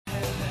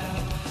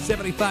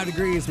75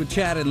 degrees with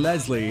Chad and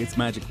Leslie. It's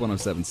Magic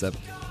 107.7.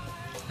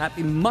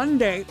 Happy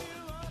Monday.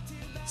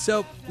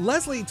 So,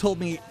 Leslie told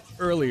me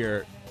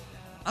earlier,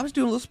 I was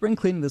doing a little spring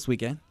cleaning this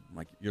weekend. I'm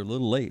like, you're a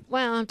little late.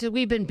 Well,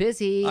 we've been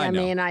busy. I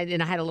know. mean, I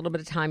had a little bit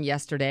of time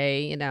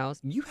yesterday,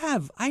 You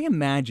have, I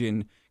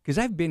imagine, because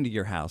I've been to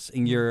your house,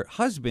 and your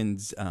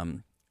husband's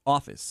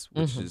office,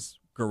 which is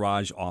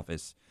garage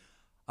office,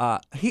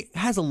 he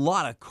has a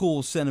lot of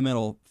cool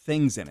sentimental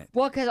things in it.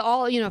 Well, because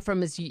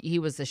from he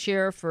was the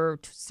sheriff for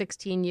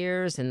 16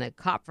 years and the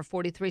cop for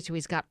 43, so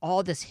he's got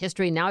all this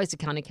history. Now he's a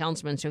county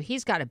councilman, so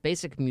he's got a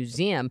basic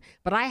museum.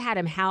 But I had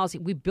him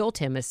we built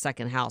him a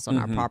second house on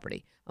our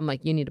property. I'm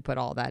like, you need to put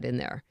all that in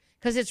there.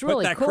 Because it's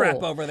really cool. Put that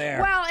crap over there.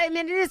 Well, I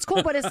mean, it's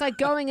cool, but it's like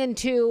going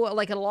into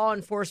like a law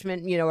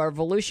enforcement, or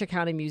Volusia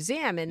County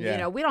Museum,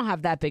 and we don't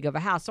have that big of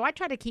a house. So I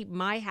try to keep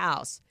my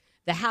house,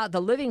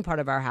 the living part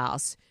of our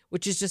house,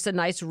 which is just a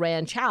nice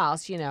ranch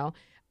house,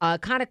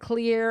 kind of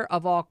clear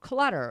of all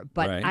clutter.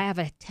 But Right. I have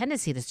a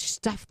tendency to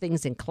stuff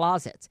things in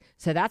closets.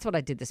 So that's what I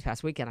did this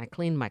past weekend. I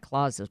cleaned my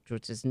closet,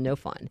 which is no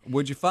fun.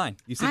 What'd you find?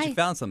 You said you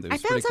found something. It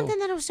was I found pretty something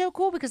that was so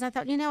cool because I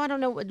thought, I don't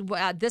know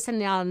this, and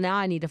now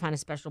I need to find a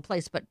special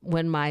place. But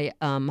when my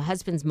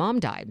husband's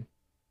mom died,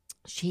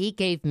 she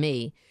gave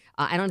me,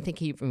 I don't think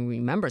he even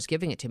remembers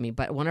giving it to me,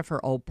 but one of her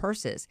old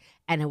purses,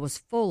 and it was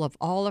full of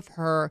all of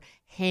her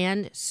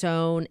hand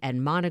sewn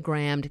and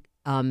monogrammed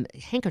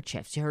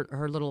handkerchiefs,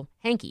 her little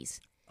hankies.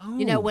 Oh,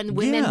 when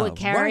women would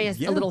carry right,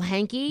 a little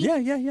hanky.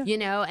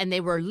 Yeah. And they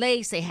were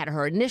lace. They had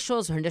her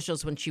initials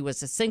when she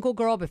was a single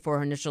girl, before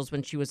her initials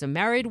when she was a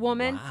married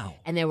woman. Wow.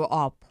 And they were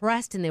all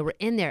pressed and they were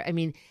in there. I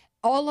mean,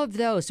 all of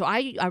those. So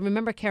I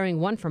remember carrying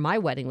one for my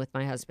wedding with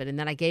my husband, and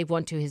then I gave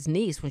one to his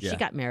niece when she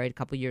got married a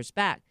couple years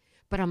back.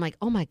 But I'm like,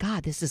 oh, my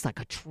God, this is like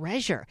a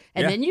treasure.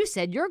 And then you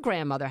said your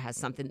grandmother has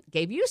something,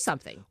 gave you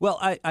something. Well,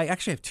 I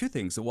actually have two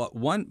things.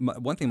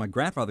 One thing my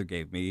grandfather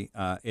gave me,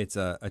 it's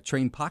a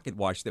train pocket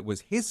watch that was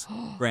his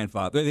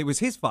grandfather. It was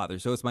his father,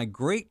 so it's my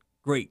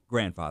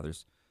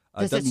great-great-grandfather's.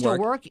 Does it still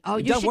work? Oh,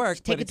 it you does should work,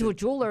 take but it to a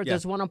jeweler. yeah.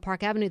 There's one on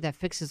Park Avenue that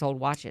fixes old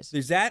watches.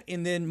 There's that,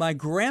 and then my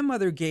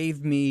grandmother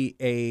gave me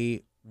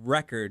a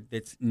record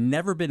that's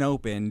never been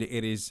opened.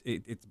 It's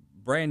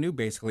brand new,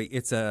 basically.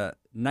 It's a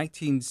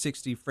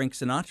 1960 Frank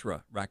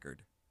Sinatra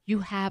record. You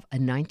have a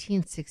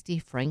 1960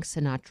 Frank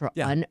Sinatra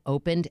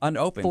unopened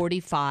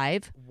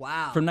 45?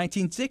 Wow. From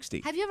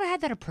 1960. Have you ever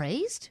had that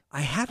appraised?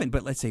 I haven't,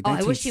 but let's say I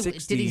 1960.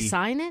 wish did he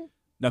sign it?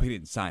 No, he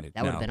didn't sign it.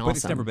 That would have been But it's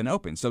awesome. never been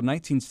opened. So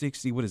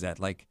 1960, what is that?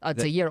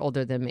 It's a year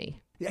older than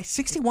me.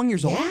 61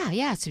 years old?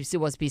 Yeah. So it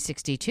was be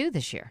 62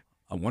 this year.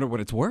 I wonder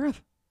what it's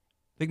worth.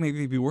 Think maybe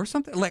it'd be worth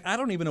something? Like, I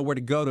don't even know where to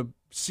go to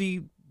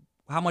see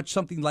how much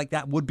something like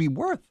that would be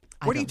worth.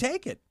 Where do you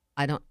take it?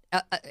 I don't.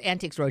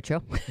 Antiques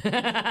Roadshow.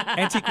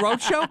 Antique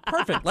Roadshow?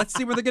 Perfect. Let's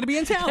see where they're going to be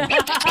in town.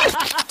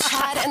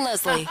 Chad and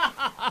Leslie.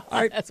 All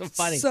right. That's so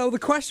funny. So the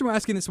question we're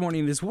asking this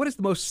morning is, what is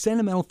the most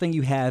sentimental thing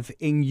you have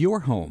in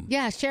your home?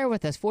 Yeah, share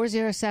with us.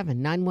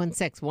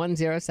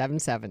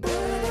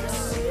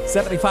 407-916-1077.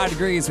 75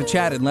 degrees with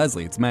Chad and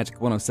Leslie. It's Magic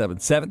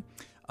 107.7.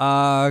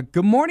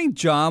 Good morning,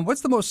 John.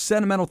 What's the most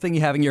sentimental thing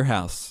you have in your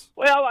house?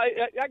 Well,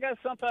 I got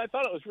something. I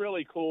thought it was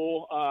really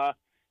cool.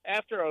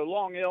 After a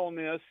long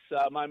illness,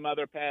 my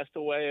mother passed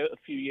away a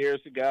few years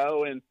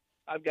ago, and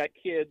I've got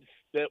kids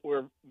that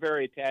were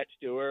very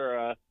attached to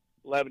her,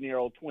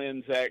 11-year-old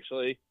twins,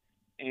 actually.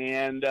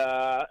 And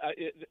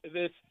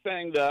this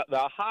thing, the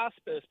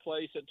hospice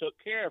place that took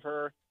care of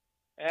her,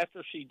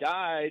 after she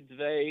died,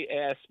 they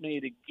asked me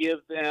to give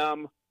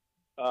them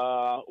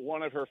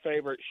one of her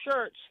favorite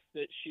shirts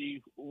that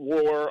she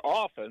wore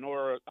often,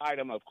 or an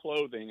item of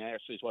clothing,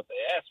 actually, is what they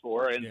asked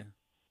for. And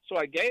so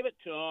I gave it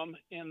to them,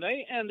 and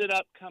they ended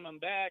up coming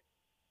back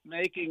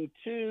making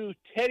 2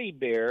 teddy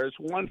bears,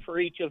 one for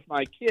each of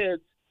my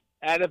kids,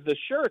 out of the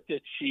shirt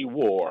that she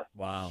wore.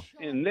 Wow.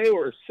 And they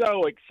were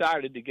so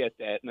excited to get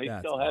that, and they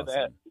That's still have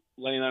awesome. that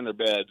laying on their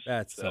beds.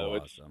 That's so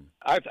awesome.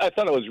 I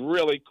thought it was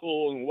really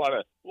cool, and what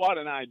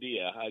an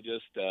idea. I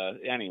just,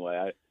 anyway,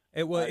 I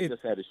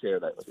just had to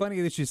share that with It's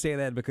funny that you say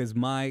that, because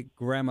my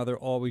grandmother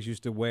always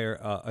used to wear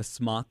a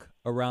smock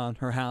around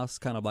her house,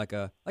 kind of like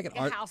an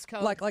art house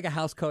coat. like a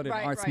house coat, an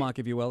art smock,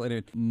 if you will.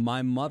 And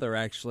my mother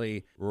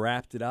actually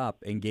wrapped it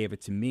up and gave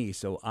it to me,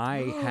 so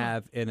I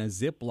have in a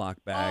Ziploc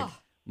bag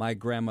my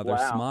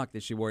grandmother's smock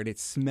that she wore. It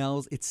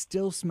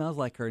still smells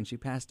like her, and she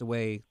passed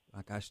away,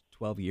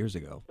 12 years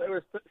ago. They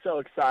were so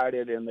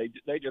excited, and they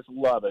just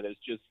love it. It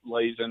just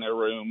lays in their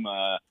room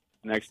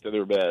next to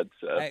their bed.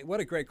 So. Hey,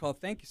 what a great call.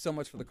 Thank you so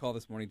much for the call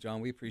this morning,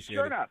 John. We appreciate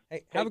Sure it. enough.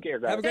 Hey, Take care,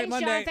 guys. Have a great Thanks,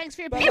 Monday. John. Thanks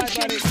for your Bye-bye, patience.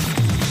 buddy.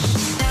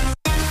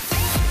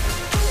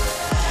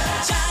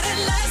 Chad and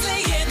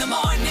Leslie in the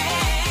morning.